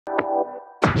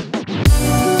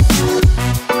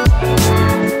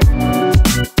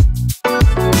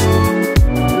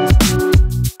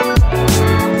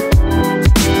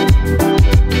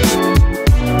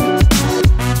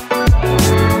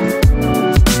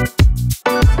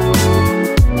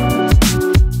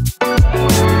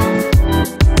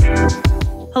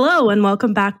and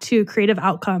welcome back to Creative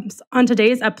Outcomes. On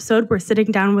today's episode, we're sitting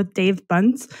down with Dave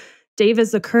Bunce. Dave is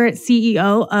the current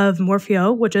CEO of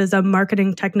Morphio, which is a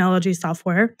marketing technology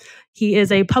software. He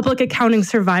is a public accounting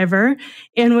survivor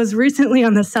and was recently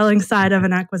on the selling side of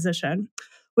an acquisition,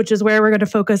 which is where we're going to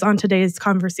focus on today's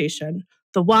conversation: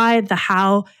 the why, the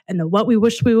how, and the what we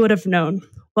wish we would have known.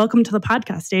 Welcome to the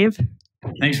podcast, Dave.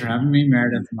 Thanks for having me,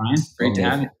 Meredith and Ryan. Great to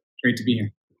have you. Great to be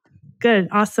here. Good,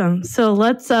 awesome. So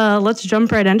let's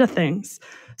jump right into things.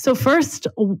 So first,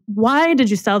 why did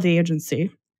you sell the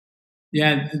agency?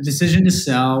 Yeah, the decision to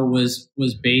sell was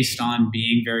based on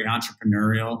being very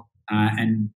entrepreneurial,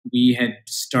 and we had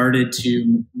started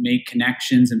to make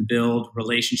connections and build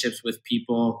relationships with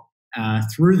people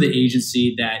through the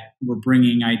agency that were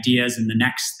bringing ideas and the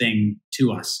next thing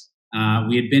to us.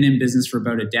 We had been in business for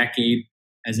about a decade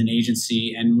as an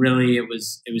agency, and really it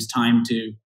was time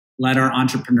to let our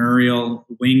entrepreneurial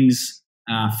wings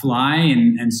fly.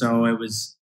 And so it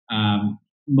was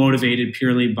motivated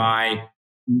purely by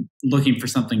looking for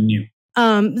something new.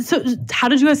 So how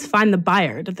did you guys find the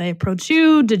buyer? Did they approach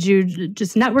you? Did you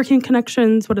just networking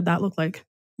connections? What did that look like?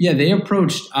 Yeah, they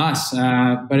approached us,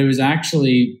 but it was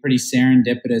actually pretty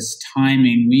serendipitous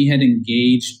timing. We had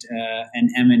engaged an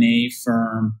M&A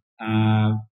firm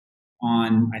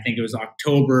on, I think it was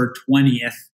October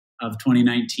 20th of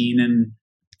 2019. And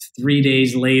 3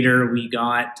 days later, we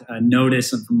got a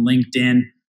notice from LinkedIn,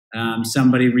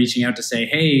 somebody reaching out to say,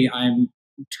 hey, I'm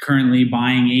currently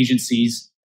buying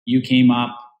agencies. You came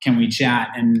up, can we chat?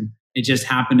 And it just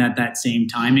happened at that same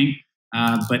timing.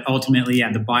 But ultimately,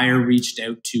 yeah, the buyer reached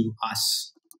out to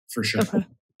us for sure. Okay.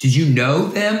 Did you know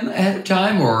them ahead of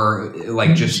time, or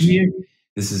like just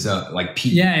this is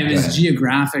Yeah, it was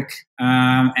geographic,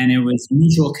 and it was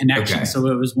mutual connection. Okay. So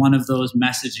it was one of those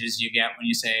messages you get when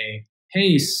you say,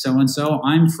 hey, so-and-so,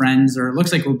 I'm friends, or it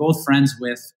looks like we're both friends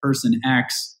with person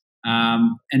X.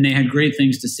 And they had great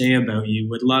things to say about you,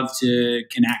 would love to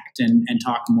connect and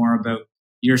talk more about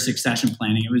your succession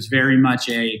planning. It was very much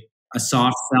a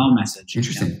soft sell message.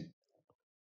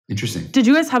 Interesting. Did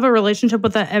you guys have a relationship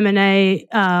with the M&A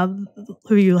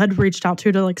who you had reached out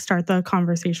to start the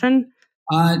conversation?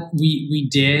 We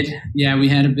did. Yeah, we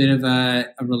had a bit of a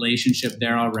relationship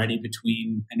there already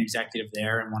between an executive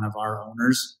there and one of our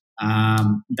owners.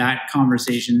 That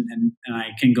conversation, and I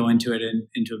can go into it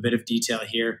into a bit of detail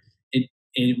here.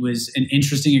 It was an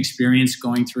interesting experience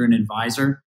going through an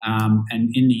advisor. And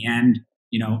in the end,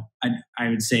 I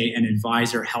would say an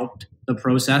advisor helped the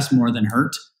process more than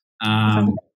hurt.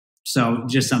 So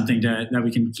just something that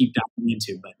we can keep diving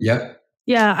into. But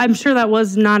yeah, I'm sure that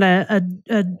was not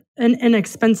an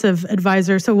inexpensive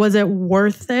advisor. So was it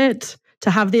worth it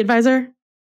to have the advisor?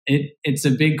 It's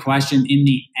a big question. In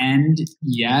the end,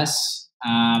 yes.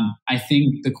 I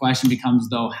think the question becomes,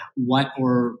 though, what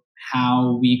or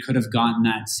how we could have gotten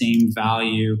that same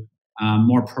value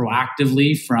more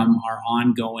proactively from our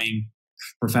ongoing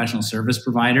professional service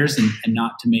providers, and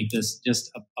not to make this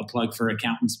just a plug for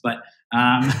accountants, but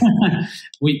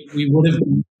we would have.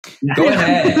 Go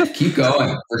ahead, keep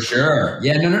going for sure.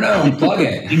 Yeah, no, plug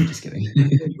it. I'm just kidding.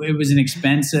 It was an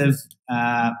expensive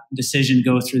decision to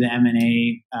go through the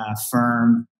M&A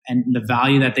firm, and the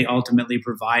value that they ultimately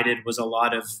provided was a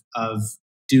lot of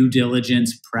due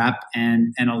diligence prep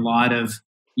and a lot of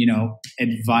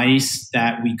advice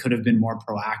that we could have been more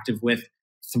proactive with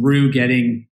through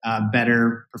getting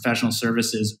better professional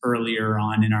services earlier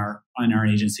on in our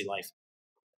agency life.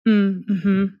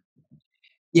 Mm-hmm.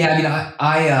 Yeah,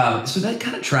 I so that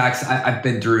kind of tracks. I've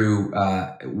been through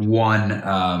one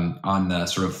on the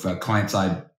sort of client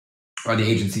side or the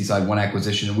agency side, one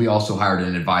acquisition, and we also hired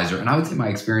an advisor. And I would say my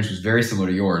experience was very similar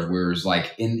to yours, where it was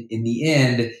like in the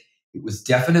end, it was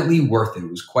definitely worth it. It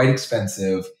was quite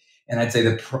expensive. And I'd say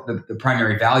the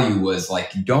primary value was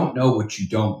like, you don't know what you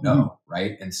don't know,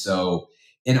 right? And so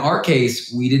in our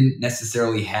case, we didn't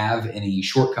necessarily have any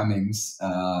shortcomings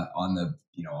on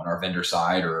our vendor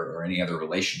side or any other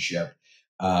relationship.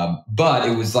 But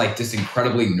it was like this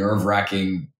incredibly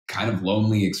nerve-wracking, kind of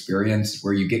lonely experience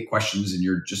where you get questions and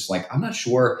you're just like, I'm not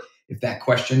sure if that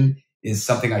question is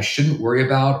something I shouldn't worry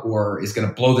about or is going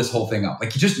to blow this whole thing up.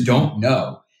 Like, you just don't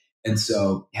know. And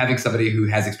so having somebody who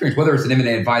has experience, whether it's an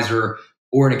M&A advisor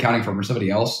or an accounting firm or somebody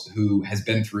else who has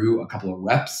been through a couple of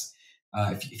reps,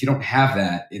 if you don't have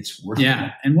that, it's worth it.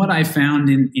 Yeah. And what I found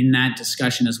in that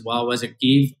discussion as well was it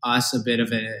gave us a bit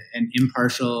of an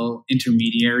impartial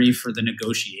intermediary for the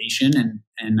negotiation.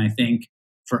 And I think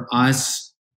for us,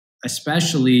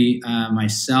 especially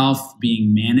myself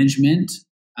being management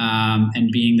and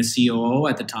being the COO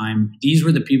at the time, these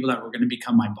were the people that were going to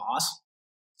become my boss.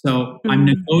 So I'm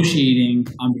negotiating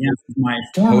on behalf of my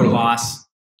former boss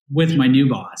with my new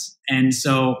boss. And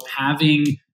so having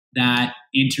that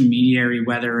intermediary,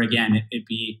 whether again it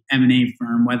be M&A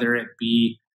firm, whether it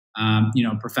be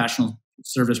professional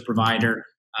service provider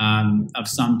of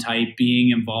some type,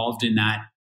 being involved in that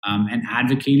and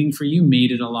advocating for you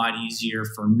made it a lot easier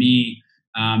for me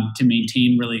to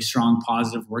maintain really strong,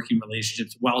 positive working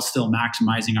relationships while still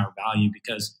maximizing our value,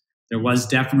 because there was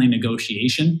definitely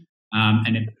negotiation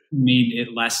and it made it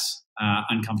less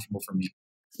uncomfortable for me.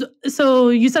 So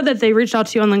you said that they reached out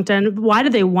to you on LinkedIn. Why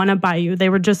did they want to buy you? They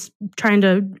were just trying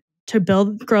to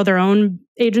grow their own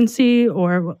agency,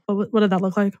 or what did that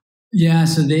look like? Yeah,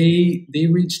 so they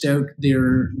reached out.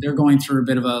 They're going through a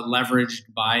bit of a leveraged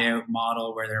buyout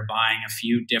model where they're buying a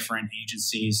few different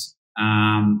agencies.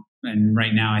 And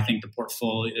right now, I think their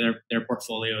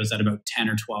portfolio is at about 10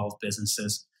 or 12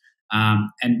 businesses.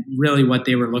 And really, what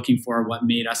they were looking for, what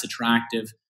made us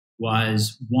attractive,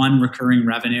 was one, recurring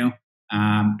revenue.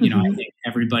 I think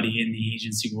everybody in the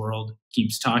agency world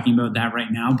keeps talking about that right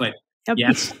now, but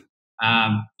yes,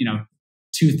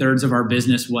 2/3 of our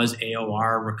business was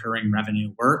AOR, recurring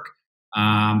revenue work.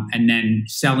 And then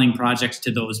selling projects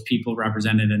to those people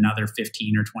represented another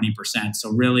 15 or 20%. So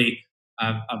really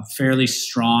a fairly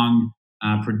strong,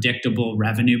 predictable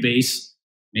revenue base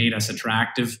made us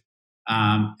attractive.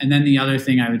 And then the other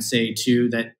thing I would say too,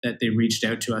 that they reached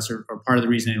out to us, or part of the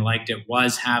reason they liked it,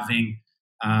 was having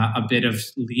a bit of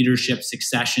leadership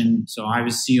succession. So I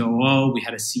was COO. We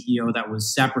had a CEO that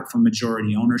was separate from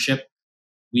majority ownership.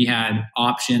 We had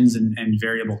options and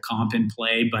variable comp in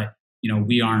play, but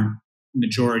we aren't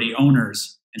majority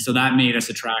owners, and so that made us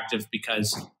attractive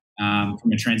because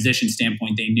from a transition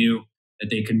standpoint, they knew that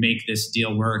they could make this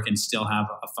deal work and still have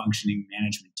a functioning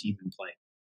management team in play.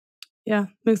 Yeah,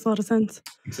 makes a lot of sense.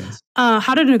 Makes sense.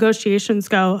 How did negotiations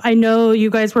go? I know you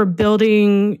guys were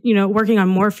building, working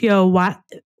on Morphio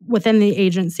within the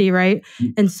agency, right?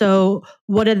 Mm-hmm. And so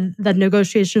what did the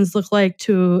negotiations look like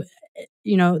to,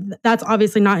 that's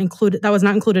obviously not included. That was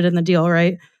not included in the deal,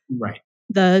 right? Right.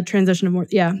 The transition of Morphio.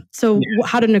 Yeah. So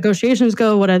how did negotiations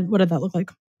go? What did that look like?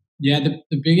 Yeah,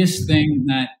 the biggest thing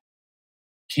that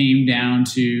came down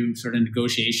to sort of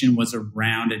negotiation was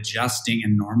around adjusting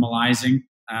and normalizing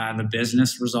the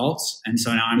business results. And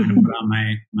so now I'm going to put on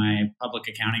my public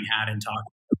accounting hat and talk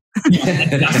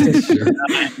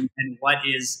and what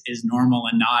is normal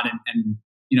and not. And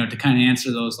to kind of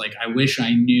answer those, like, I wish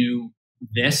I knew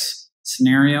this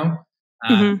scenario.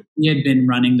 We had been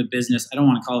running the business. I don't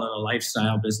want to call it a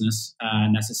lifestyle business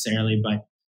necessarily, but,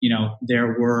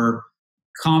 there were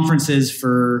conferences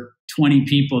for 20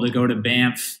 people to go to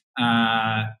Banff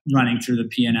running through the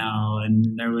P&L, and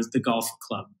there was the golf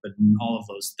club and all of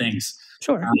those things.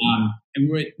 Sure.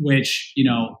 Which,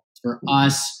 for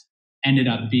us ended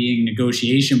up being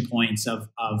negotiation points of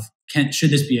should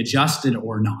this be adjusted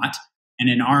or not? And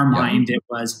in our mind, it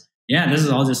was, this is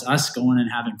all just us going and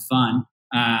having fun.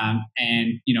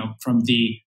 And from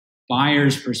the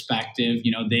buyer's perspective,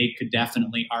 they could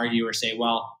definitely argue or say,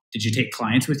 well, did you take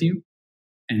clients with you?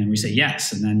 And then we say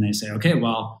yes. And then they say, okay,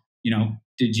 well,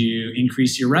 did you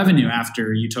increase your revenue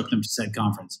after you took them to said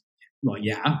conference? Well,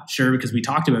 yeah, sure, because we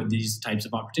talked about these types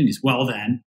of opportunities. Well,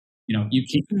 then, you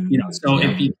keep, so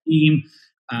it became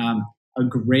a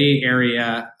gray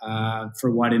area for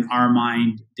what in our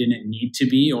mind didn't need to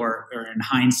be, or in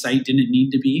hindsight didn't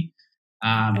need to be.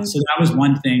 So that was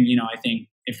one thing, I think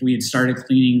if we had started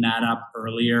cleaning that up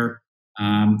earlier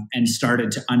and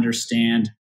started to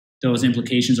understand those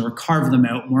implications or carve them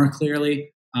out more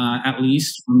clearly, at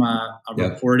least from a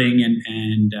reporting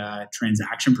and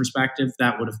transaction perspective,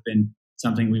 that would have been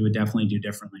something we would definitely do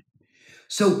differently.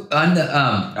 So on the,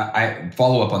 I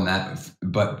follow up on that,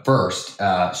 but first,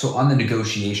 so on the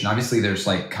negotiation, obviously there's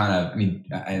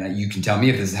and you can tell me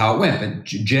if this is how it went, but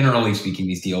generally speaking,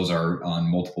 these deals are on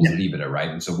multiples of EBITDA, right?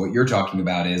 And so what you're talking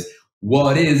about is,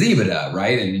 what is EBITDA,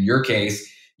 right? And in your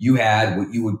case, you had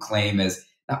what you would claim as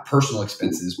not personal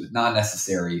expenses, but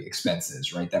non-necessary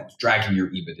expenses, right? That was dragging your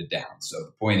EBITDA down. So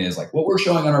the point is, what we're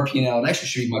showing on our P&L, it actually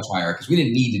should be much higher because we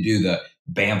didn't need to do the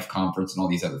Banff conference and all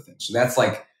these other things. So that's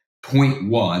point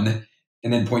one.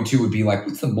 And then point two would be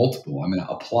what's the multiple I'm going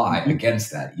to apply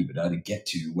against that EBITDA to get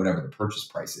to whatever the purchase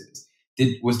price is?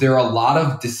 Was there a lot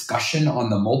of discussion on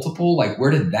the multiple?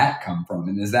 Where did that come from?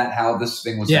 And is that how this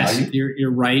thing was valued? Yes,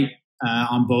 you're right.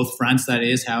 On both fronts, that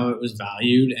is how it was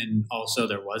valued. And also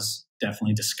there was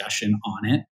definitely discussion on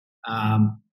it.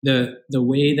 The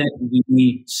way that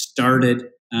we started,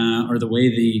 or the way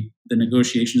the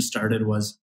negotiation started,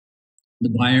 was the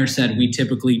buyer said we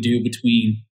typically do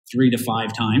between 3 to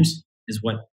 5 times is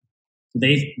what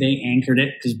they anchored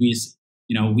it, because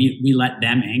we let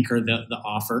them anchor the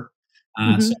offer.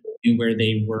 So we knew where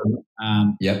they were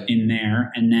in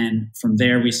there. And then from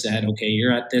there, we said, okay,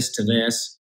 you're at this to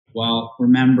this. Well,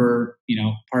 remember,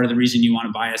 part of the reason you want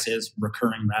to buy us is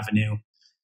recurring revenue,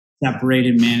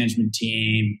 separated management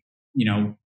team,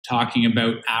 talking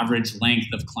about average length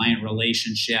of client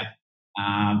relationship.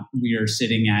 We are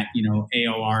sitting at,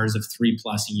 AORs of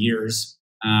 3+ years,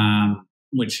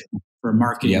 which for a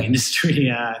marketing industry,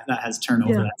 that has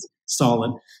turnover. That's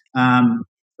solid.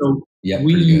 So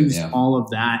we use all of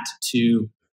that to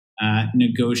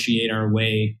negotiate our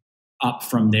way up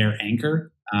from their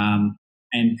anchor, and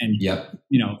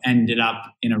ended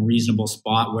up in a reasonable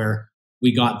spot where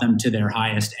we got them to their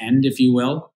highest end, if you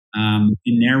will,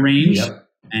 in their range.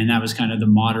 And that was kind of the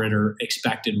moderate or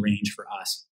expected range for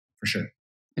us, for sure.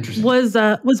 Interesting. Was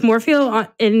Morphio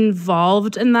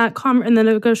involved in that in the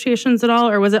negotiations at all,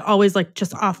 or was it always like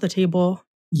just off the table?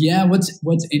 Yeah,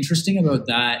 what's interesting about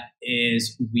that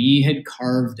is we had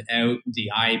carved out the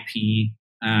IP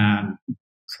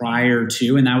prior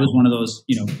to, and that was one of those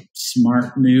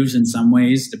smart moves in some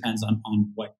ways. Depends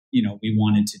on what we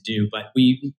wanted to do, but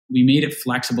we made it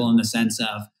flexible in the sense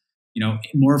of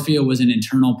Morphio was an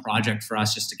internal project for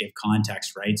us, just to give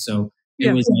context, right? So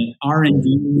it was an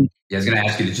R&D. Yeah, I was going to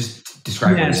ask you to just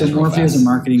describe what it is. So Morphio is a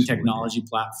marketing technology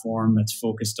platform that's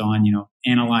focused on,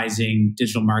 analyzing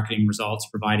digital marketing results,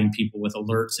 providing people with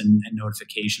alerts and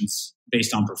notifications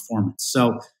based on performance.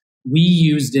 So we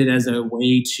used it as a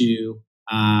way to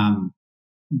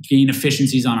gain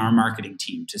efficiencies on our marketing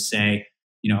team to say,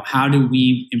 how do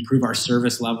we improve our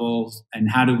service levels and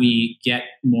how do we get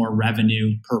more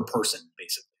revenue per person,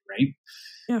 basically, right?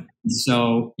 Yeah.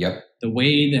 So the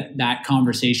way that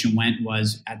conversation went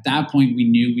was, at that point, we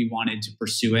knew we wanted to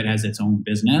pursue it as its own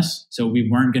business. So we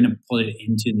weren't going to put it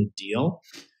into the deal.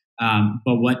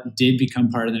 But what did become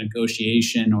part of the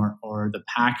negotiation or the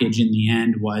package in the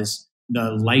end was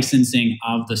the licensing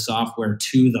of the software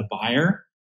to the buyer,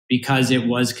 because it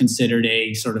was considered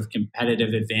a sort of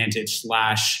competitive advantage /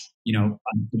 a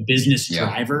business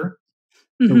driver.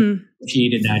 So we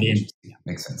created that in.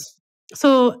 Makes sense.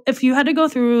 So if you had to go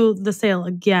through the sale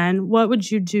again, what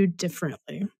would you do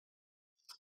differently?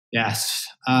 Yes.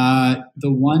 The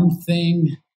one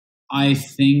thing I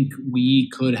think we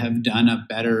could have done a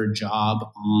better job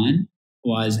on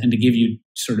was, and to give you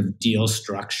sort of deal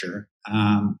structure,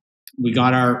 we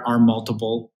got our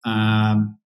multiple,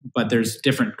 but there's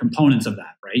different components of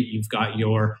that, right? You've got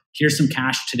here's some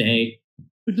cash today,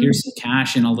 here's some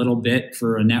cash in a little bit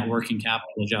for a net working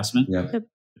capital adjustment. Yep.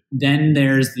 Then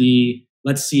there's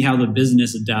let's see how the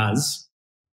business does.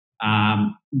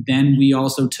 Then we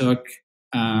also took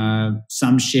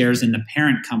some shares in the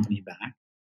parent company back.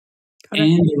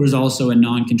 And there was also a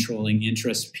non-controlling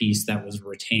interest piece that was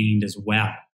retained as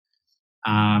well.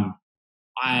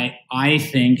 I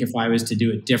think if I was to do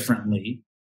it differently,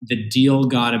 the deal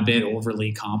got a bit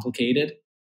overly complicated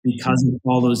because of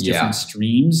all those different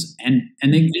streams. And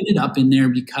they ended up in there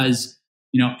because,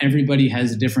 everybody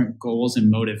has different goals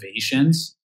and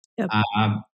motivations. Yep.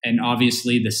 And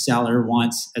obviously the seller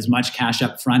wants as much cash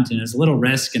up front and as little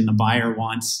risk, and the buyer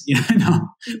wants,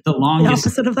 the longest. The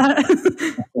opposite of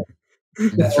that.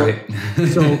 That's right.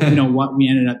 So, what we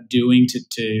ended up doing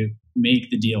to make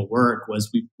the deal work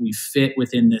was we fit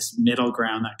within this middle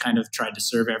ground that kind of tried to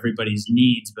serve everybody's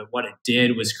needs. But what it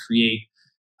did was create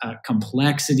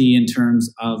complexity in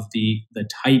terms of the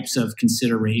types of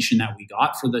consideration that we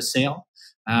got for the sale.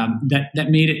 That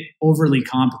made it overly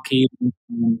complicated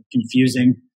and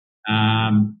confusing.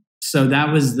 So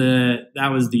that was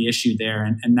the issue there.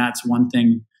 And that's one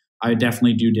thing I would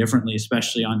definitely do differently,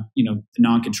 especially on, the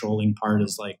non-controlling part,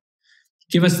 is like,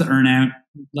 give us the earnout.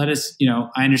 Let us,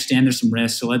 I understand there's some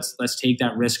risk. So let's take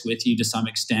that risk with you to some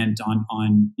extent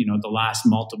on the last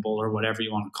multiple or whatever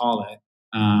you want to call it.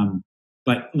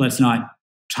 But let's not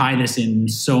tie this in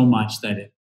so much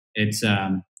that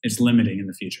it's limiting in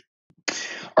the future.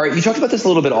 All right, you talked about this a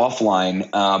little bit offline,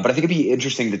 but I think it'd be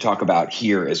interesting to talk about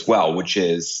here as well, which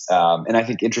is, and I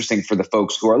think interesting for the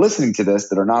folks who are listening to this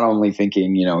that are not only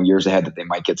thinking, years ahead that they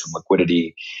might get some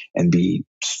liquidity and be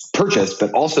purchased,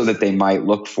 but also that they might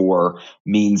look for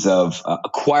means of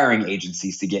acquiring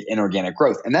agencies to get inorganic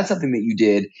growth. And that's something that you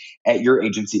did at your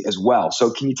agency as well.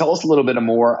 So can you tell us a little bit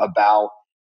more about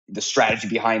the strategy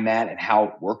behind that and how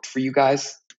it worked for you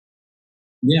guys?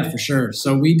 Yeah, for sure.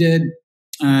 So we did...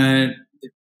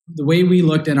 the way we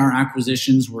looked at our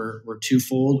acquisitions were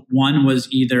twofold. One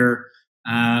was either,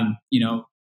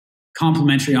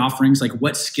 complementary offerings, like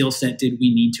what skill set did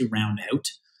we need to round out,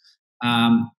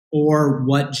 or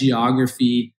what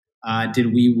geography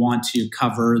did we want to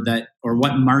cover or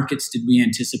what markets did we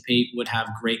anticipate would have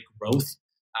great growth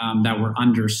that were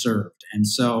underserved. And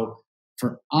so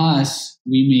For us,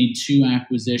 we made 2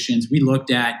 acquisitions. We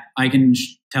looked at, I can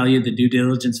tell you the due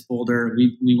diligence folder.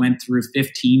 We went through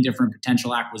 15 different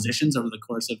potential acquisitions over the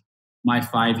course of my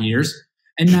 5 years.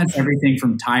 And that's everything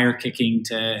from tire kicking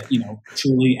to,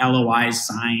 truly LOIs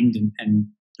signed and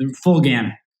the full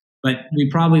gamut. But we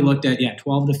probably looked at,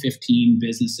 12 to 15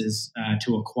 businesses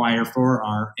to acquire for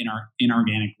our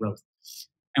inorganic growth.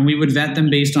 And we would vet them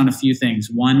based on a few things.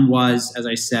 One was, as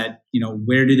I said,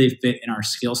 where do they fit in our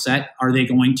skill set? Are they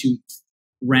going to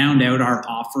round out our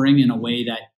offering in a way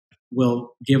that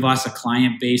will give us a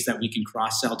client base that we can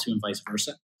cross-sell to and vice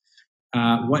versa?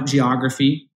 What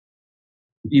geography?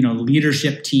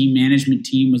 Leadership team, management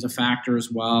team was a factor as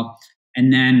well.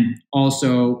 And then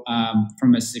also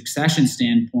from a succession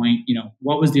standpoint,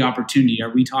 what was the opportunity?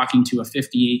 Are we talking to a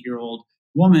 58-year-old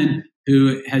woman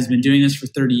who has been doing this for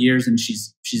 30 years and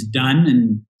she's done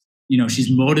and she's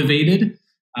motivated,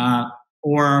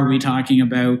 or are we talking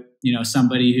about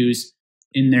somebody who's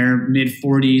in their mid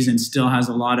 40s and still has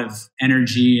a lot of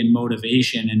energy and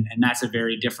motivation, and that's a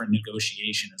very different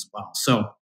negotiation as well.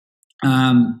 So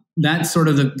that's sort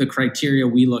of the criteria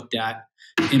we looked at.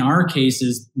 In our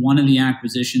cases, one of the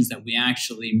acquisitions that we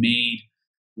actually made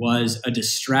was a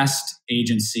distressed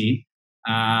agency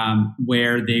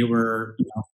where they were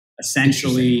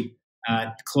essentially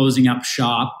closing up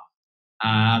shop.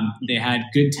 They had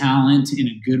good talent in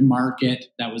a good market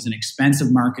that was an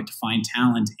expensive market to find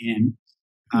talent in,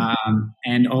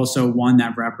 and also one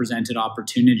that represented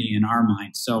opportunity in our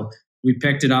mind. So we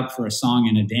picked it up for a song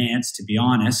and a dance, to be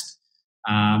honest.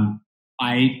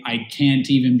 I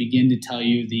can't even begin to tell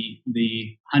you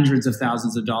the hundreds of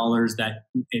thousands of dollars that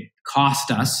it cost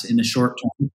us in the short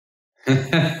term.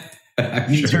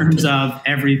 In terms of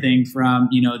everything from,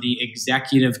 the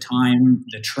executive time,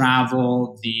 the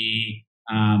travel, the,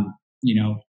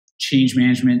 change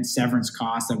management, severance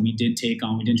costs that we did take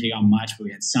on. We didn't take on much, but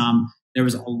we had some. There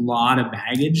was a lot of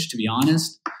baggage, to be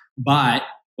honest. But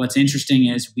what's interesting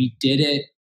is we did it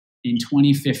in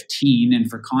 2015. And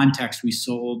for context, we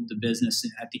sold the business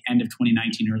at the end of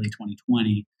 2019, early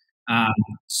 2020.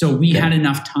 So we had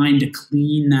enough time to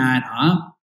clean that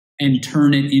up and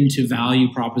turn it into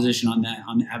value proposition on the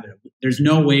EBITDA. There's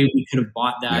no way we could have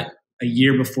bought that a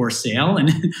year before sale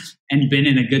and been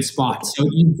in a good spot. So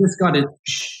you just got to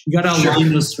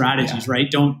align those strategies,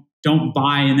 right? Don't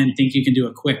buy and then think you can do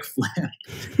a quick flip.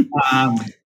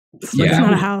 It's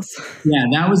not a house. Yeah,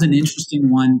 that was an interesting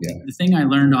one. Yeah. The thing I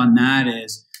learned on that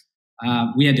is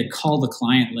we had to call the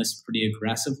client list pretty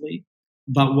aggressively.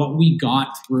 But what we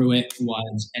got through it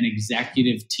was an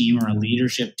executive team or a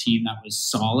leadership team that was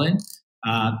solid.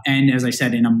 And as I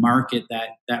said, in a market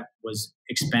that was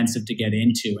expensive to get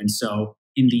into. And so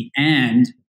in the end,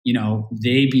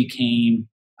 they became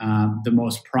the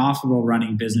most profitable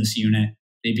running business unit.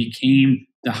 They became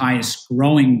the highest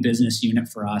growing business unit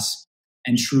for us.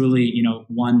 And truly,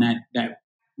 one that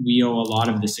we owe a lot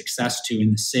of the success to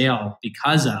in the sale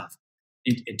because of.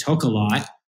 It took a lot.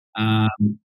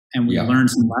 And we learned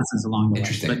some lessons along the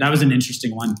way. But that was an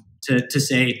interesting one to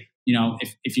say,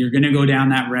 if you're going to go down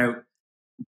that route,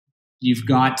 you've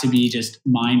got to be just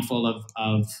mindful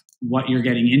of what you're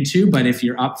getting into. But if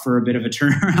you're up for a bit of a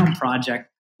turnaround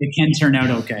project, it can turn out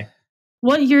okay.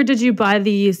 What year did you buy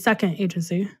the second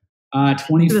agency?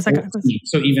 2014,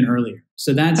 so even earlier.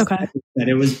 So that's okay. That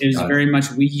it was very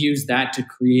much, we used that to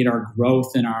create our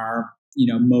growth and our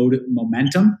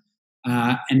momentum.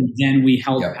 And then we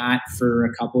held pat for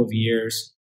a couple of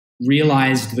years,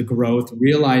 realized the growth,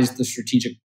 realized the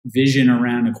strategic vision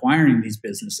around acquiring these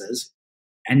businesses,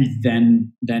 and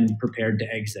then prepared to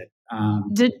exit.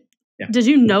 Did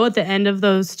you know at the end of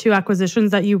those 2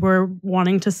 acquisitions that you were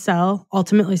wanting to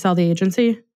ultimately sell the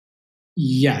agency?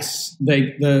 Yes,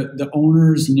 the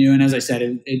owners knew, and as I said,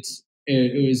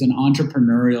 it was an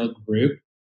entrepreneurial group.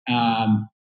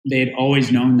 They had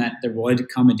always known that there would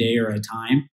come a day or a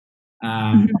time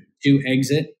to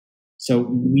exit. So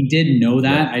we did know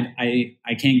that.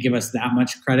 I can't give us that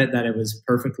much credit that it was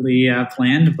perfectly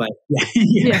planned, but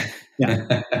yeah.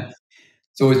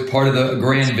 So it's part of the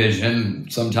grand vision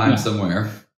sometime somewhere.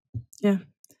 Yeah.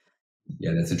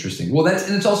 Yeah, that's interesting. Well,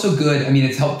 and it's also good. I mean,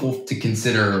 it's helpful to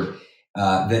consider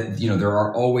that, there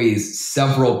are always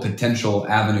several potential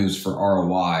avenues for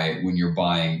ROI when you're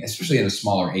buying, especially in a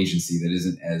smaller agency that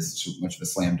isn't as much of a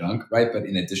slam dunk, right? But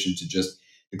in addition to just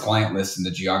the client list and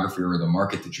the geography or the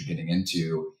market that you're getting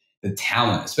into, the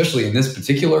talent, especially in this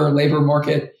particular labor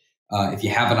market, if you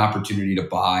have an opportunity to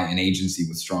buy an agency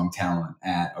with strong talent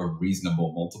at a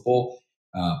reasonable multiple,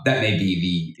 that may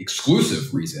be the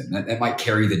exclusive reason that might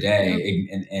carry the day,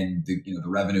 and the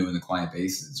revenue and the client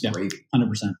base is great.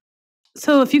 100%.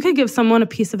 So if you could give someone a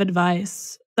piece of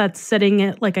advice that's sitting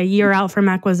at like a year out from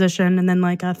acquisition and then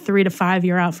like a 3 to 5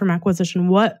 year out from acquisition,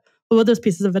 what would those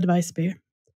pieces of advice be?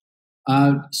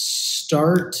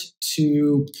 Start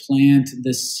to plant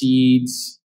the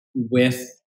seeds with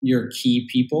your key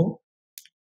people.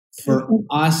 For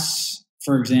us,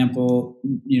 for example,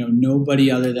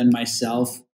 nobody other than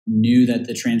myself knew that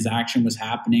the transaction was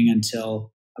happening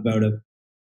until about a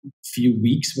few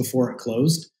weeks before it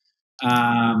closed.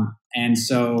 And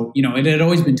so, it had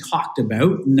always been talked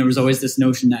about, and there was always this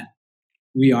notion that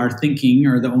we are thinking,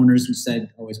 or the owners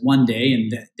said always one day, and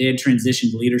they had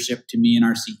transitioned leadership to me and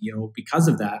our CEO because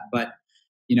of that. But,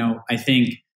 I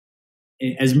think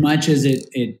as much as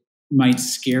it might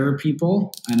scare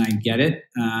people, and I get it,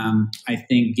 I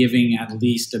think giving at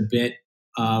least a bit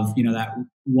of, that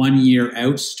 1 year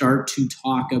out, start to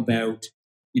talk about,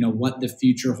 what the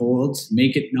future holds,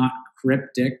 make it not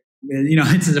cryptic.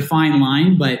 It's a fine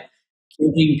line, but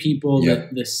giving people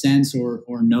the sense or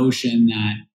notion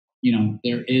that,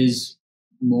 there is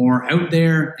more out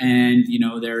there, and,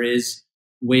 there is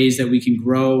ways that we can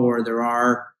grow, or there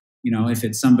are, if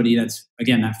it's somebody that's,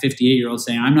 again, that 58-year-old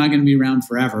saying, I'm not going to be around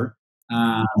forever.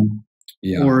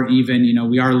 Or even,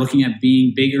 we are looking at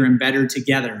being bigger and better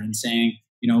together and saying,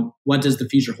 what does the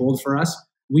future hold for us?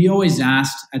 We always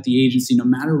asked at the agency, no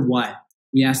matter what,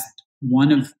 we asked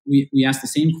we asked the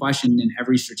same question in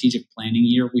every strategic planning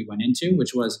year we went into,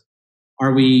 which was,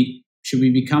 should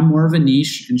we become more of a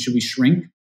niche and should we shrink?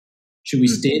 Should we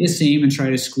stay the same and try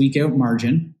to squeak out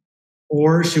margin?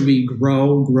 Or should we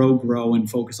grow and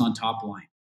focus on top line?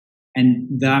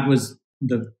 And that was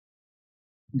the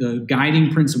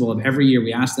guiding principle of every year.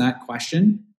 We asked that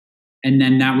question, and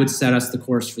then that would set us the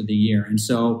course for the year. And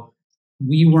so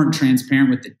we weren't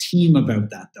transparent with the team about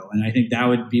that, though. And I think that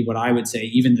would be what I would say,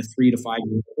 even the 3 to 5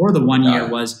 years or the 1 year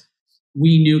was,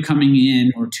 we knew coming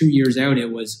in, or 2 years out,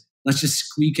 it was, let's just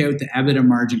squeak out the EBITDA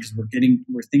margin because we're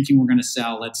thinking we're going to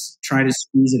sell. Let's try to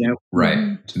squeeze it out.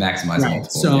 Right. To maximize multiple.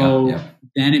 So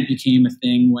then it became a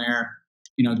thing where,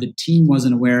 the team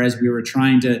wasn't aware, as we were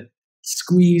trying to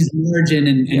squeeze margin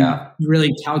and really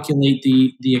calculate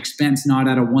the expense, not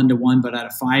at a 1-to-1, but at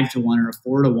a 5-to-1 or a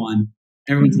 4-to-1.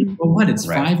 Everyone's like, well, what? It's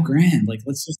 $5,000. Like,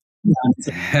 let's just,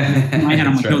 in my head,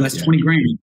 I'm like, no, that's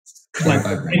 $20,000. Like,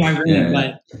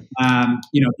 but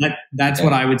that's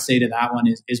what I would say to that one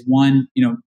is one,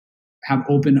 have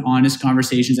open, honest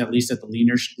conversations, at least at the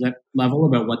leadership level,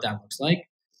 about what that looks like.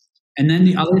 And then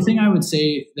the other thing I would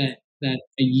say that a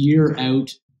year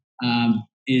out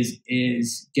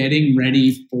is getting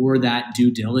ready for that due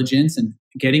diligence and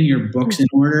getting your books in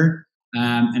order.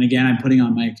 And again, I'm putting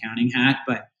on my accounting hat,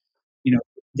 but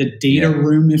the data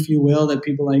room, if you will, that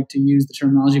people like to use the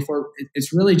terminology for,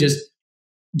 it's really just,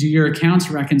 do your accounts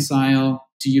reconcile?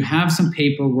 Do you have some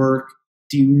paperwork?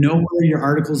 Do you know where your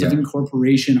articles of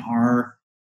incorporation are?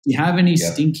 Do you have any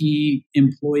stinky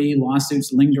employee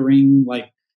lawsuits lingering?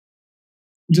 Like,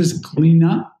 just clean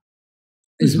up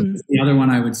is the other one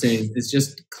I would say, is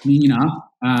just clean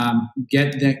up,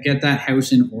 get that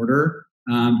house in order.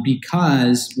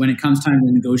 Because when it comes time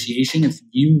to negotiation, if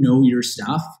you know your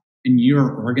stuff and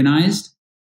you're organized,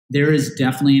 there is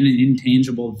definitely an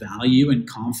intangible value and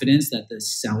confidence that the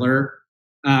seller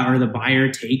or the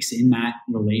buyer takes in that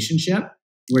relationship,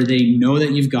 where they know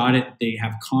that you've got it, they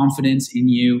have confidence in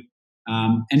you.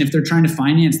 And if they're trying to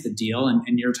finance the deal and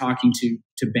you're talking to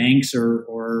banks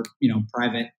or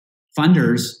private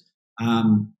funders,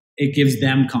 it gives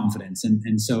them confidence.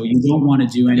 And so you don't want to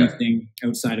do anything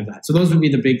outside of that. So those would be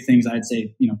the big things I'd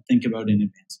say, think about in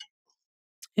advance.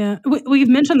 Yeah. We've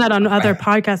mentioned that on other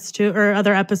podcasts too, or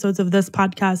other episodes of this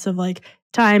podcast, of like,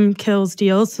 time kills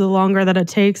deals. So the longer that it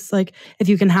takes, like if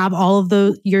you can have all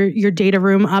of your data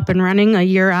room up and running a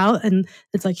year out, and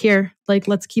it's like, here, like,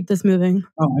 let's keep this moving.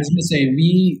 Oh, I was going to say,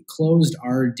 we closed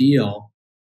our deal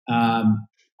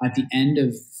at the end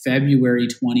of February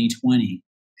 2020.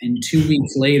 And 2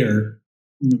 weeks later,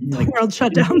 like, world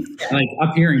shut down. Like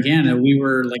up here in Canada, we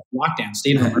were like lockdown,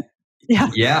 state of emergency.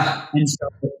 Yeah. And so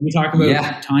we talk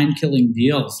about time killing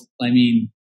deals. I mean,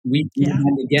 we had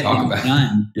to get things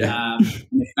done. And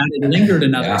if that had lingered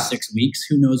another 6 weeks,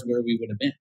 who knows where we would have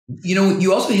been.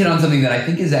 You also hit on something that I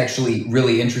think is actually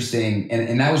really interesting.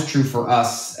 And that was true for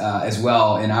us as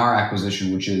well in our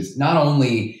acquisition, which is not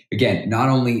only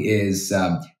is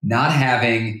not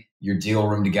having your deal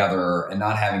room together and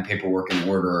not having paperwork in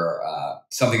order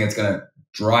something that's going to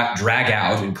drag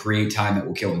out and create time that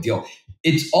will kill the deal.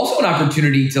 It's also an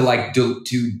opportunity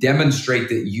to demonstrate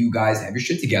that you guys have your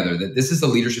shit together, that this is a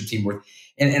leadership team worth.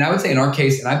 And I would say in our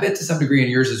case, and I bet to some degree in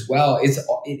yours as well, it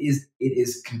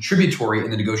is contributory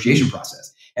in the negotiation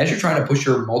process, as you're trying to push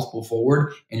your multiple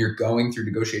forward and you're going through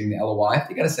negotiating the LOI, if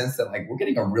you got a sense that like we're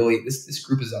getting this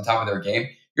group is on top of their game,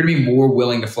 you're going to be more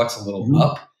willing to flex a little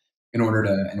up in order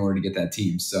to get that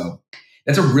team. So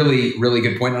that's a really, really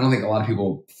good point. I don't think a lot of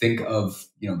people think of,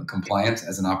 the compliance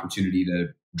as an opportunity to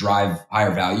drive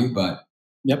higher value, but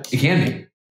it can be.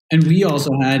 And we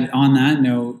also had, on that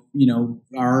note,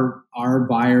 our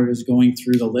buyer was going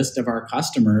through the list of our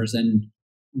customers, and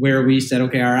where we said,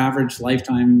 okay, our average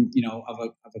lifetime, of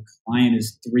a client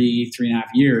is 3.5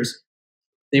 years.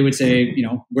 They would say,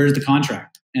 where's the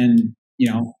contract? And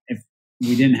if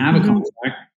we didn't have a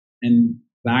contract, and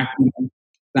back in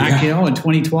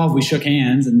 2012 we shook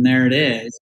hands, and there it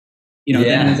is.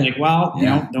 Then it was like, well,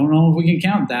 don't know if we can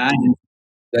count that.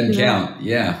 Doesn't count.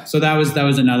 Yeah. So that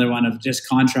was another one of just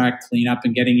contract cleanup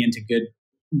and getting into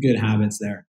good habits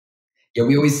there. Yeah,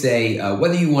 we always say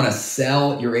whether you want to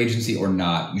sell your agency or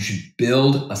not, you should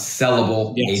build a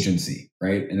sellable agency,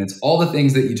 right? And it's all the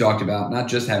things that you talked about, not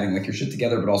just having like your shit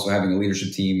together, but also having a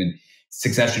leadership team and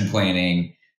succession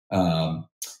planning. So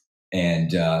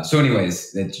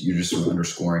anyways, that you're just sort of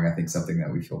underscoring, I think, something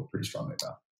that we feel pretty strongly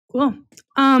about. Cool.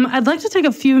 I'd like to take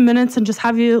a few minutes and just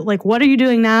have you, like, what are you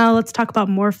doing now? Let's talk about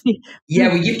Morphio.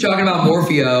 Yeah, we keep talking about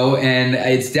Morphio, and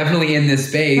it's definitely in this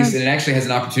space, and it actually has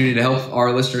an opportunity to help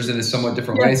our listeners in a somewhat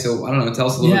different way. So I don't know, tell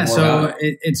us a little bit more about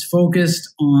it. It's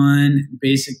focused on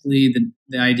basically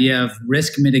the idea of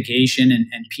risk mitigation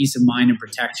and peace of mind and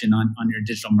protection on your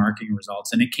digital marketing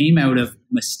results. And it came out of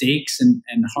mistakes and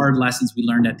hard lessons we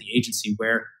learned at the agency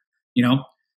where,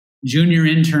 junior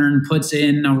intern puts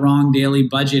in a wrong daily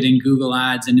budget in Google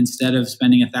Ads, and instead of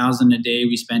spending $1,000 a day,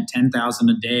 we spent $10,000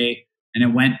 a day, and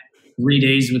it went 3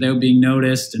 days without being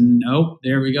noticed. And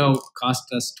there we go,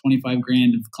 cost us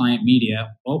 $25,000 of client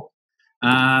media.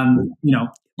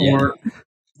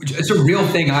 It's a real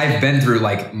thing I've been through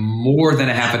like more than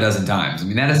a half a dozen times. I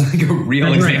mean, that is like a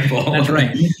real example. Right. That's right.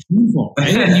 It's painful,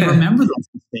 right? And you remember those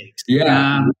mistakes.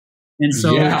 Yeah. And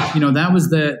so, that was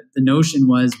the notion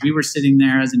was we were sitting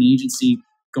there as an agency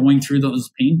going through those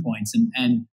pain points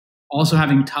and also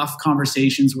having tough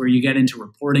conversations where you get into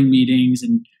reporting meetings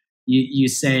and you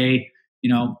say,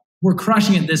 we're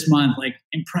crushing it this month. Like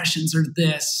impressions are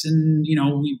this, and,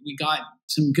 we got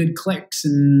some good clicks,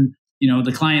 and,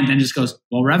 the client then just goes,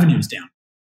 well, revenue's down.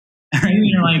 Right? And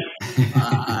you're like,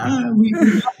 we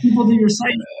got people to your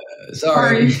site.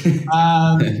 Sorry.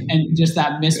 And just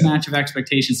that mismatch of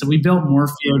expectations. So we built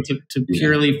Morphio to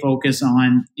purely focus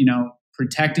on,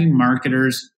 protecting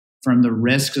marketers from the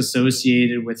risks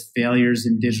associated with failures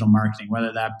in digital marketing,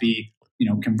 whether that be,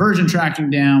 conversion tracking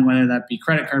down, whether that be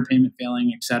credit card payment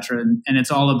failing, et cetera. And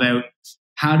it's all about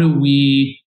how do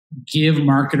we give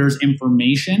marketers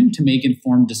information to make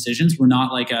informed decisions. We're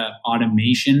not like a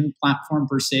automation platform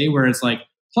per se, where it's like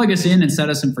plug us in and set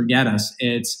us and forget us.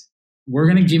 It's we're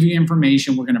going to give you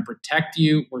information. We're going to protect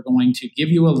you. We're going to give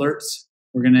you alerts.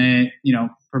 We're going to,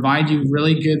 provide you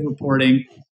really good reporting.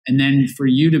 And then for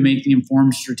you to make the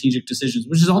informed strategic decisions,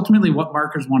 which is ultimately what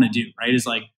marketers want to do, right? Is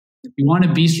like, you want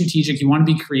to be strategic, you want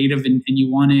to be creative, and you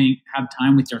want to have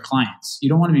time with your clients. You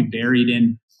don't want to be buried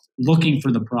in looking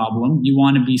for the problem. You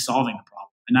want to be solving the problem.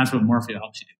 And that's what Morphio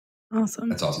helps you do. Awesome.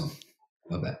 That's awesome.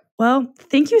 Love that. Well,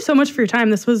 thank you so much for your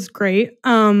time. This was great.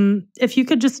 If you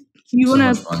could just,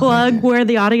 want to plug where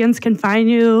the audience can find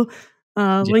you,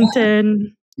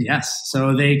 LinkedIn. Yes.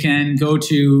 So they can go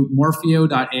to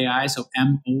morphio.ai, so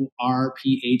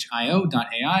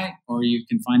morphio.ai, or you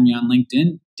can find me on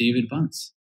LinkedIn, David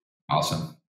Bunce.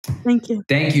 Awesome. Thank you.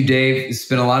 Thank you, Dave. It's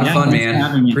been a lot of fun,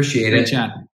 man. Appreciate it. Great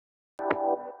chat.